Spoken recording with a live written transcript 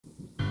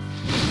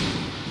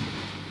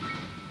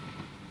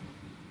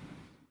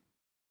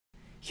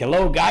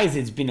Hello guys,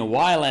 it's been a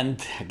while and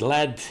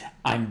glad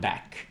I'm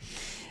back.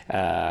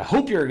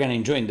 Hope you're gonna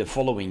enjoy the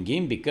following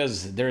game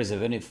because there is a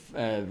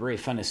very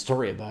funny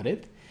story about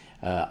it.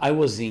 I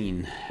was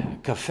in a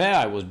cafe,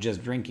 I was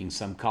just drinking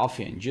some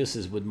coffee and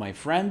juices with my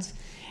friends,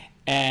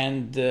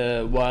 and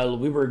while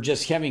we were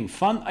just having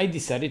fun, I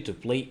decided to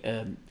play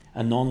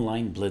an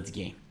online blitz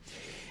game.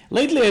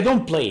 Lately I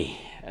don't play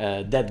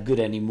that good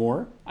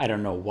anymore. I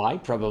don't know why,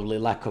 probably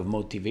lack of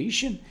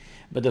motivation,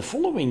 but the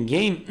following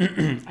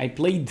game I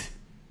played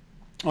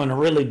on a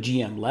really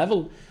GM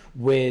level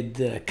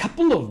with a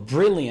couple of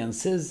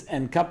brilliances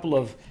and a couple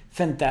of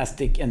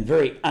fantastic and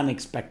very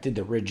unexpected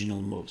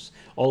original moves.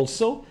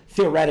 Also,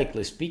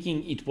 theoretically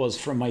speaking, it was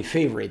from my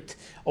favorite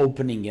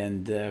opening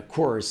and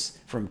course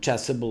from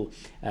Chessable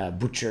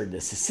Butcher the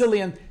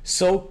Sicilian,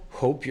 so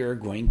hope you're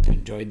going to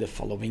enjoy the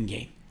following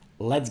game.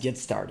 Let's get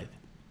started.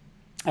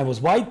 I was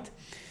white.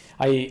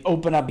 I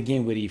opened up the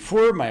game with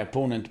e4. My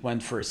opponent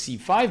went for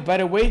c5. By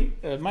the way,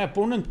 my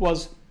opponent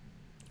was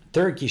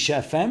Turkish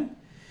FM.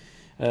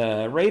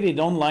 Rated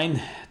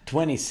online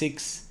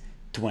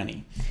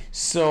 2620.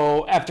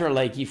 So after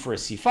like e4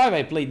 c5,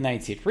 I played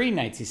knight c3,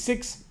 knight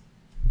c6,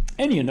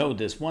 and you know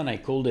this one, I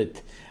called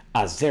it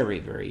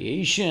Azeri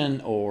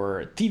variation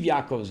or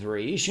Tiviakov's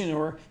variation,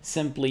 or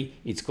simply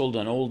it's called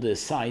on all the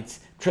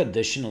sites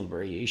traditional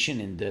variation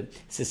in the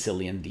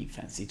Sicilian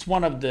defense. It's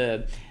one of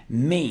the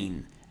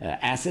main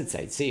assets,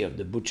 I'd say, of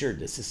the Butcher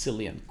the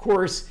Sicilian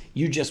course.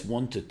 You just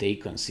want to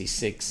take on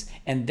c6,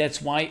 and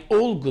that's why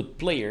all good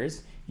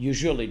players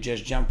usually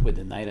just jump with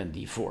the knight on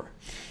d4.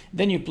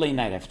 Then you play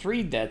knight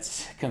f3.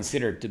 That's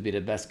considered to be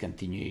the best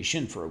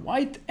continuation for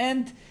white,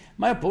 and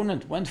my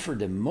opponent went for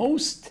the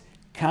most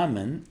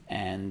common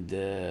and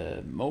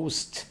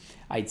most,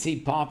 I'd say,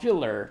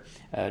 popular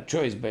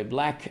choice by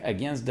black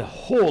against the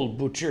whole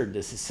Butcher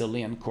the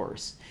Sicilian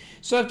course.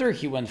 So after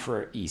he went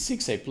for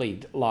e6, I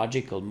played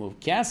logical move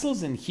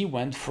castles, and he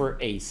went for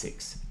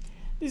a6.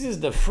 This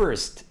is the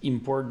first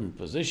important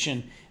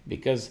position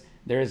because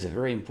there is a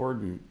very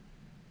important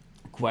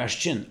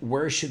question: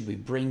 where should we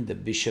bring the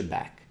bishop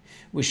back?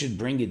 We should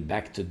bring it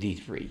back to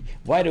d3.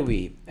 Why do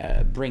we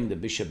bring the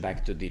bishop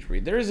back to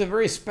d3? There is a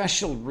very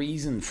special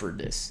reason for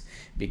this,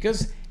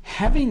 because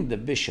having the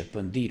bishop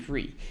on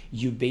d3,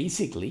 you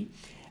basically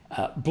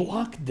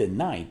block the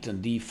knight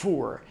on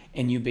d4,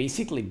 and you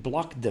basically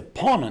block the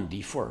pawn on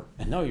d4.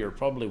 And now you're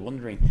probably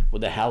wondering,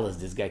 what the hell is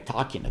this guy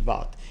talking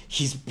about?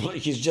 He's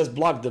just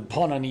blocked the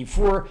pawn on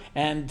e4,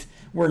 and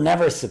we're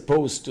never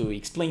supposed to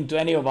explain to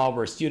any of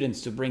our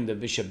students to bring the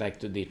bishop back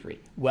to d3.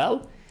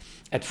 Well,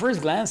 at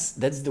first glance,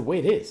 that's the way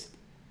it is.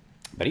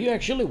 But you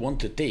actually want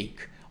to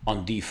take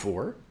on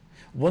d4,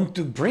 want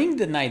to bring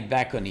the knight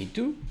back on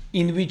e2,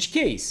 in which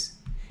case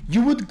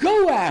you would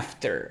go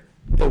after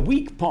the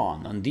weak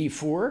pawn on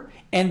d4,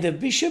 and the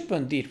bishop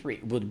on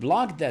d3 would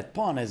block that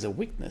pawn as a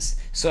weakness.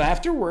 So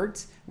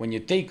afterwards, when you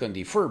take on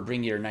d4,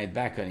 bring your knight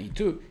back on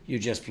e2, you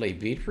just play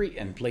b3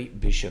 and play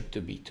bishop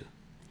to b2.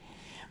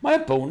 My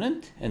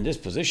opponent in this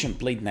position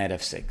played knight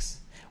f6.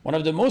 One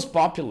of the most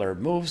popular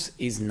moves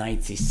is knight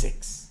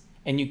c6.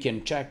 And you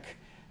can check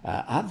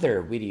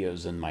other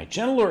videos on my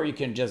channel, or you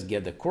can just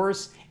get the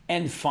course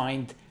and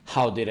find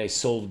how did I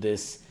solve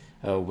this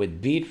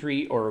with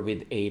b3 or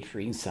with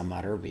a3 in some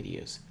other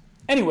videos.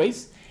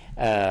 Anyways,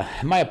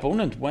 my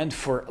opponent went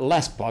for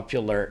less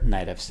popular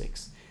knight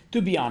f6.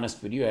 To be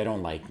honest with you, I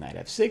don't like knight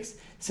f6.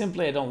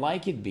 Simply, I don't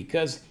like it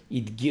because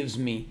it gives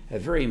me a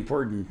very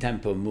important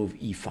tempo move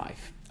e5.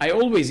 I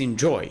always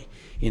enjoy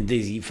in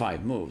these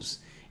e5 moves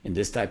in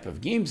this type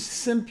of games.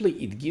 Simply,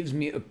 it gives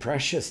me a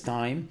precious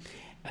time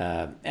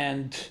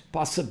and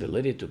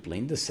possibility to play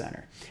in the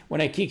center.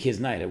 When I kick his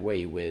knight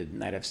away with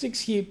knight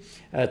f6, he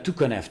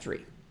took on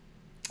f3.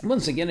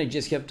 Once again, I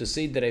just have to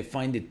say that I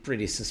find it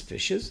pretty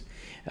suspicious,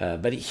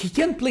 but he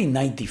can play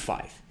knight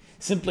d5.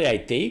 Simply I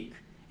take,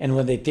 and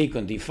when they take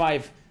on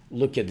d5,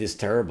 look at these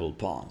terrible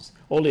pawns.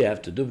 All you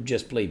have to do is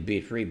just play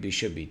b3,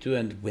 bishop b2,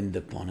 and win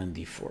the pawn on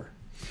d4.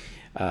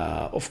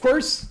 Of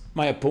course,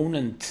 my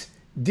opponent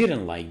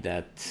didn't like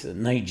that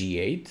knight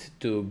g8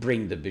 to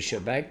bring the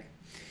bishop back.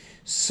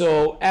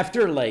 So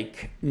after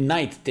like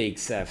knight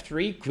takes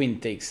f3, queen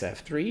takes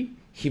f3,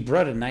 he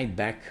brought a knight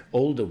back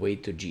all the way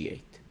to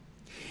g8.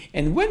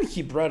 And when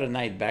he brought a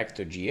knight back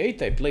to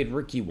g8, I played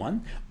rook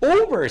e1,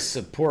 over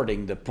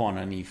supporting the pawn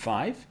on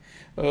e5,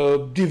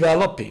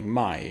 developing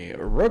my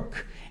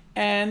rook,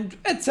 and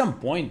at some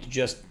point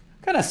just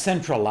kind of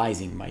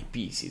centralizing my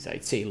pieces,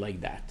 I'd say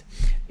like that.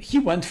 He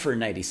went for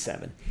knight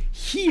e7.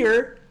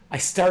 Here I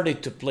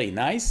started to play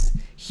nice.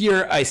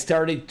 Here I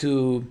started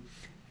to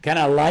kind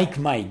of like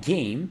my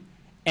game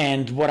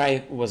and what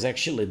I was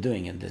actually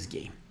doing in this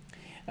game.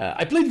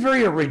 I played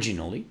very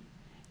originally.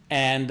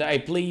 And I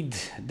played,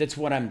 that's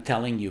what I'm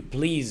telling you,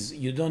 please,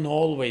 you don't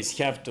always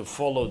have to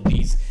follow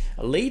these.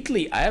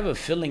 Lately, I have a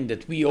feeling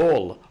that we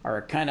all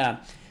are kind of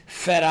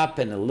fed up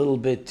and a little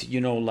bit, you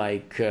know,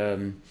 like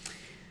a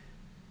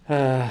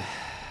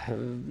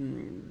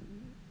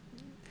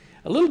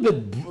little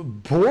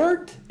bit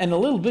bored and a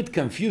little bit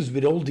confused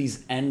with all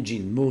these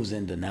engine moves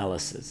and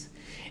analysis.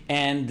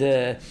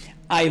 and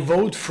I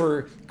vote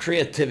for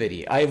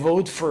creativity. I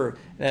vote for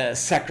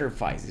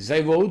sacrifices.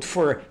 I vote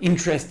for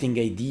interesting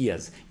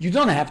ideas. You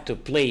don't have to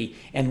play,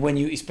 and when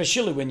you,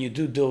 especially when you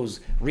do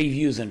those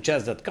reviews on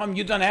chess.com,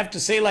 you don't have to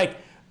say like,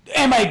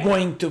 am I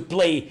going to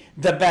play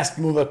the best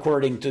move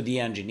according to the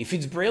engine? If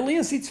it's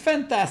brilliance, it's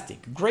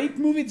fantastic. Great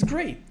move, it's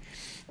great.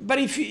 But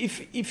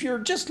if you're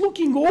just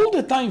looking all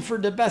the time for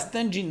the best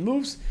engine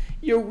moves,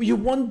 you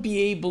won't be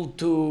able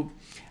to,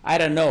 I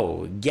don't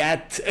know,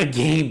 get a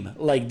game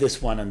like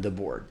this one on the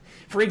board.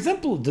 For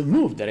example, the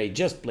move that I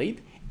just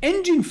played,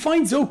 engine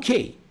finds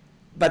okay,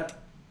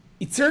 but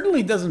it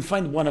certainly doesn't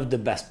find one of the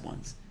best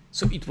ones.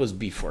 So it was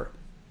b4.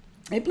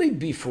 I played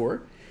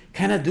b4,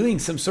 kind of doing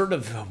some sort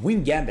of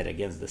wing gambit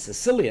against the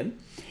Sicilian.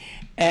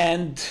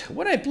 And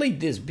when I played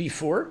this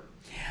b4,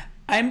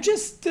 I'm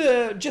just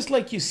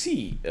like you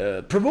see,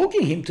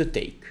 provoking him to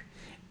take.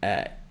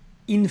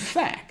 In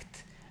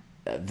fact,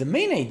 the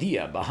main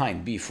idea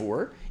behind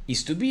b4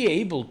 is to be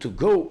able to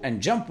go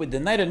and jump with the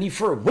knight on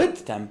e4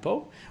 with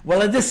tempo,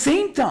 while at the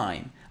same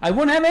time, I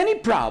won't have any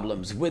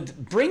problems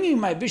with bringing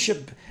my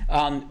bishop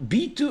on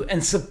b2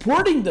 and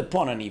supporting the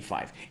pawn on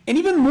e5. And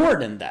even more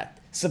than that,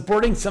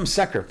 supporting some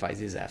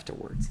sacrifices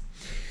afterwards.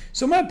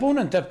 So my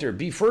opponent after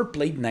b4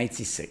 played knight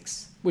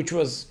c6, which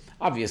was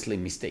obviously a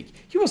mistake.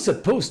 He was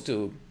supposed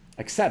to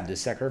accept the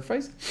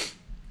sacrifice.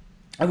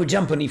 I would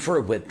jump on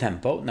e4 with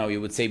tempo. Now you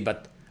would say,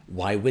 but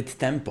why with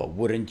tempo?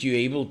 Wouldn't you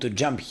able to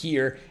jump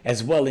here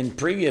as well in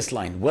previous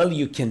line? Well,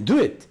 you can do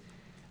it.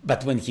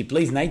 But when he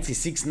plays knight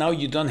c6, now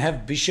you don't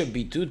have bishop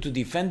b2 to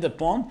defend the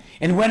pawn.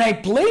 And when I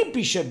play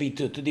bishop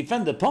b2 to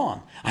defend the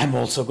pawn, I'm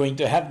also going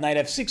to have knight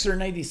f6 or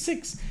knight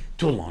e6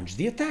 to launch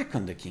the attack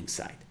on the king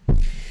side.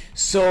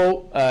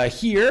 So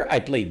here I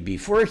played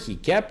b4, he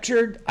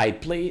captured, I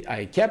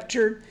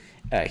captured,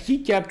 he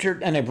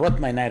captured, and I brought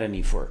my knight on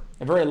e4.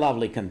 A very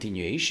lovely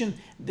continuation.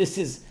 This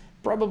is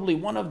probably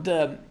one of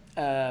the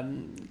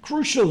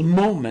crucial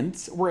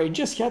moments where I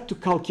just had to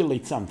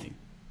calculate something.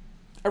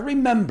 I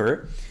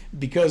remember,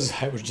 because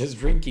I was just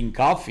drinking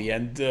coffee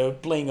and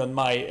playing on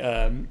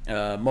my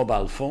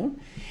mobile phone,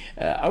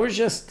 I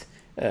just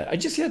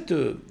had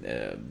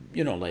to,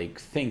 you know, like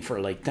think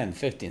for like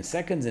 10-15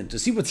 seconds and to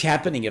see what's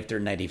happening after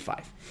knight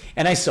e5.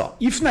 And I saw,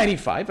 if knight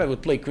e5, I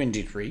would play queen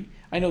g3.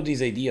 I know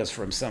these ideas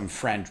from some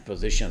French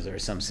positions or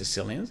some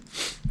Sicilians.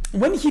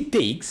 When he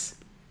takes,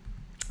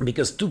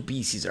 because two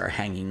pieces are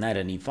hanging, knight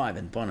on e5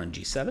 and pawn on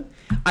g7,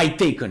 I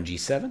take on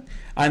g7.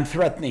 I'm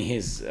threatening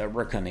his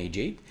rook on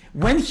h8.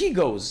 When he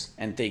goes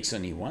and takes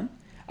on e1,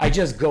 I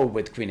just go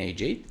with queen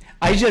h8.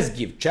 I just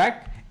give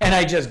check. And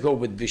I just go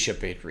with bishop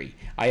a3.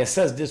 I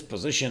assess this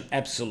position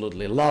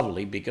absolutely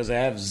lovely because I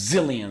have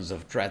zillions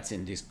of threats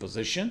in this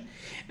position.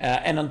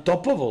 And on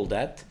top of all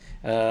that,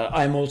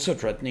 I'm also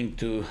threatening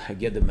to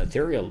get the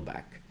material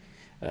back.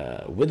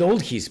 With all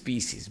his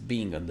pieces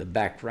being on the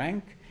back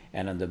rank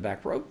and on the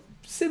back row,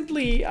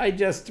 simply I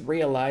just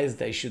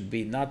realized I should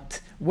be not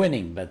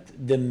winning, but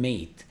the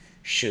mate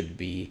should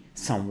be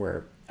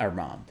somewhere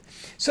around.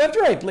 So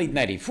after I played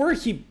knight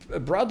e4, he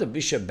brought the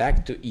bishop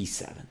back to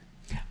e7.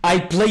 I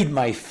played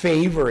my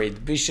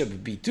favorite bishop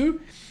b2,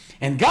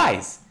 and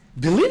guys,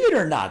 believe it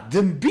or not,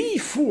 the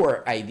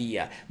b4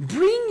 idea,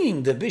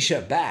 bringing the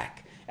bishop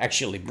back,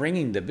 actually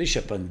bringing the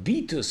bishop on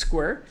b2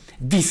 square,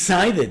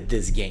 decided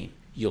this game.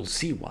 You'll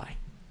see why.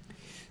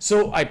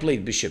 So I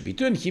played bishop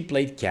b2 and he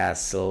played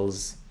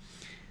castles.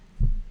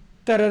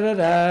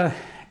 Da-da-da-da.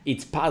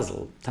 It's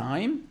puzzle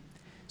time.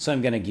 So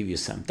I'm going to give you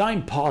some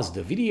time, pause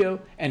the video,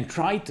 and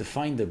try to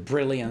find the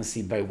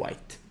brilliancy by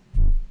white.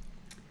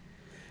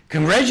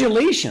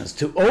 Congratulations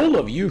to all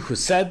of you who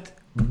said,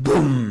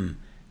 boom,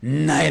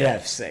 knight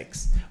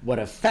f6. What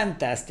a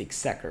fantastic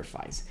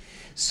sacrifice.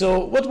 So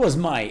what was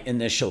my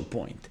initial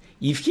point?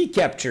 If he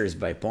captures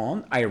by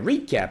pawn, I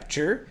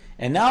recapture,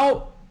 and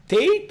now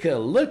take a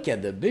look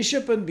at the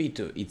bishop on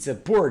b2. It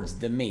supports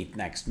the mate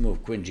next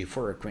move, queen g4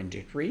 or queen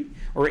g3,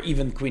 or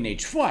even queen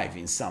h5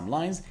 in some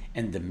lines,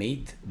 and the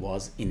mate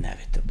was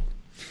inevitable.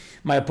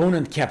 My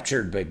opponent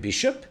captured by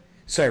bishop,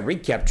 so I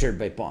recaptured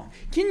by pawn.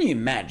 Can you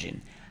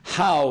imagine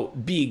how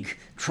big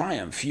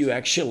triumph you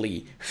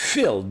actually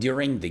feel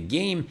during the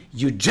game?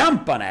 You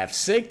jump on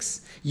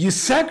f6, you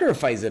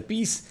sacrifice a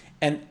piece,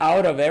 and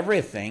out of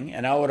everything,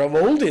 and out of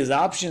all these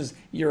options,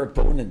 your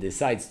opponent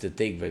decides to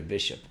take by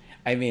bishop.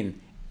 I mean,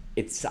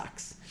 it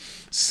sucks.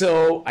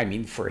 So, I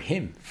mean, for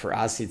him, for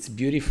us, it's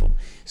beautiful.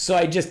 So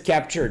I just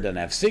captured on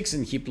f6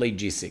 and he played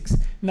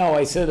g6. Now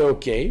I said,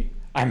 okay,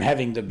 I'm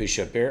having the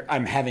bishop here.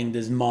 I'm having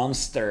this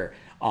monster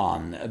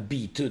on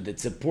b2 that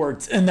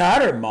supports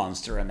another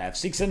monster on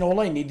f6, and all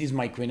I need is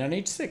my queen on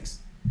h6.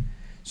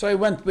 So I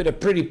went with a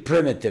pretty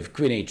primitive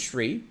queen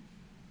h3.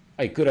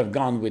 I could have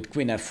gone with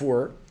queen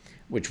f4,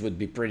 which would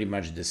be pretty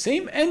much the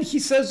same, and he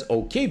says,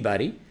 okay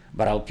buddy,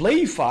 but I'll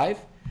play e5.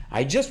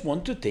 I just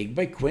want to take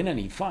by queen on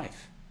e5.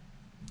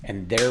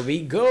 And there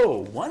we go.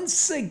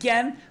 Once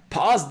again,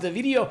 pause the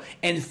video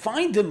and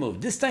find the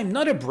move. This time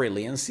not a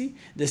brilliancy,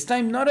 this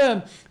time not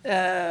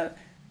a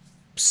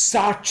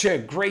such a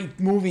great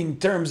move in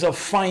terms of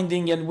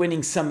finding and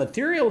winning some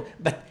material,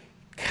 but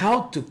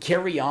how to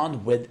carry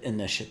on with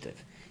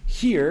initiative.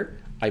 Here,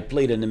 I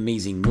played an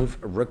amazing move,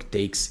 rook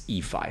takes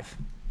e5.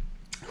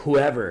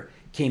 Whoever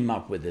came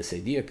up with this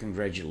idea,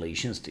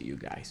 congratulations to you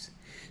guys.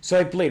 So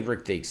I played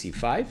rook takes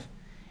e5,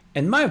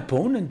 and my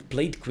opponent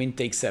played queen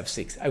takes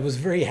f6. I was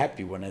very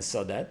happy when I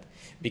saw that,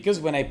 because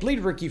when I played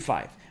rook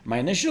e5, my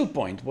initial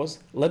point was,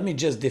 let me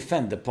just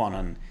defend the pawn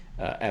on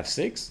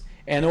f6,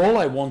 and all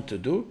I want to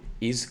do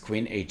is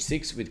queen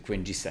h6 with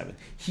queen g7.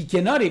 He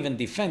cannot even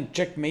defend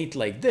checkmate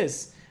like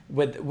this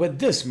with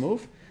this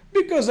move,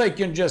 because I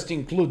can just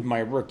include my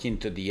rook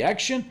into the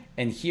action,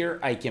 and here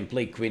I can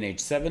play queen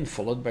h7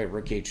 followed by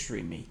rook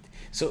h3 mate.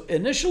 So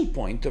initial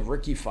point of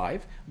rook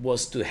e5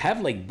 was to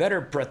have like better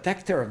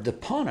protector of the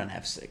pawn on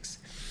f6.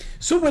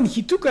 So when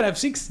he took on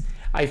f6,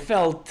 I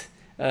felt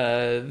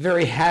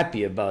very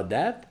happy about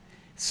that.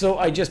 So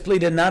I just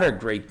played another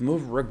great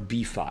move, rook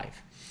b5.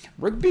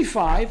 Rook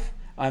b5,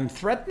 I'm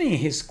threatening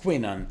his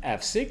queen on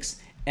f6,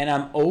 and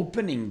I'm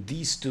opening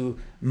these two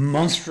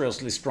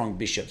monstrously strong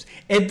bishops.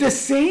 At the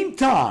same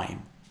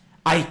time,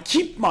 I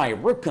keep my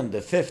rook on the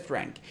 5th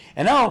rank.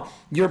 And now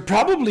you're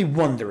probably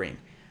wondering,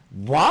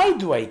 why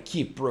do I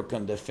keep rook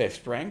on the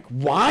 5th rank?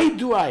 Why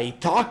do I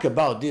talk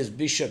about this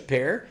bishop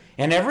pair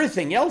and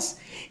everything else?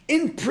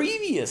 And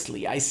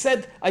previously I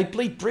said I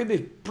played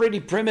pretty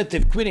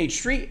primitive queen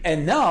h3,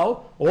 and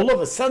now all of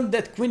a sudden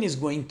that queen is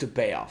going to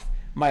pay off.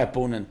 My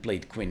opponent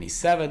played queen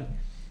e7,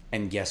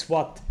 and guess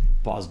what?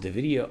 Pause the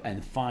video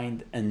and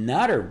find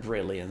another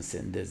brilliance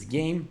in this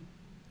game.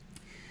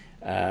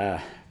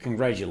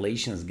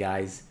 Congratulations,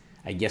 guys.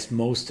 I guess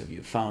most of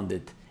you found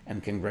it,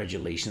 and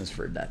congratulations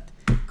for that.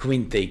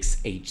 Queen takes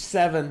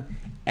h7,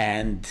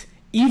 and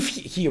if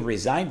he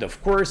resigned,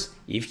 of course,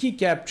 if he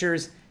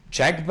captures,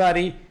 check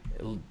buddy,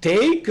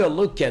 take a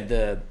look at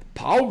the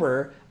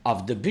power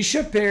of the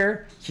bishop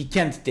pair. He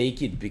can't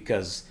take it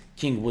because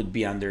king would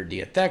be under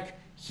the attack.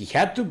 He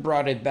had to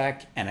brought it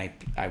back, and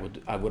I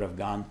would have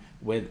gone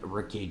with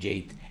rook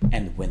h8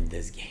 and win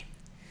this game.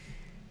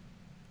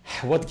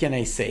 What can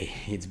I say?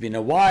 It's been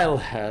a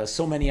while,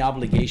 so many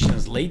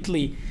obligations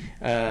lately.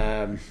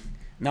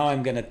 Now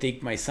I'm gonna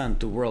take my son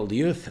to World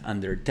Youth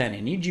under 10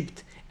 in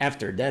Egypt.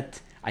 After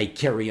that, I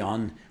carry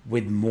on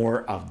with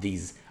more of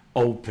these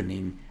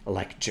opening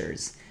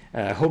lectures.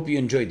 Hope you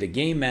enjoyed the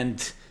game,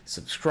 and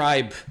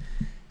subscribe,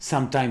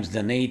 sometimes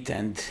donate,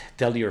 and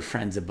tell your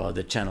friends about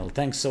the channel.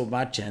 Thanks so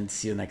much, and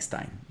see you next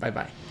time. Bye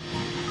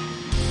bye.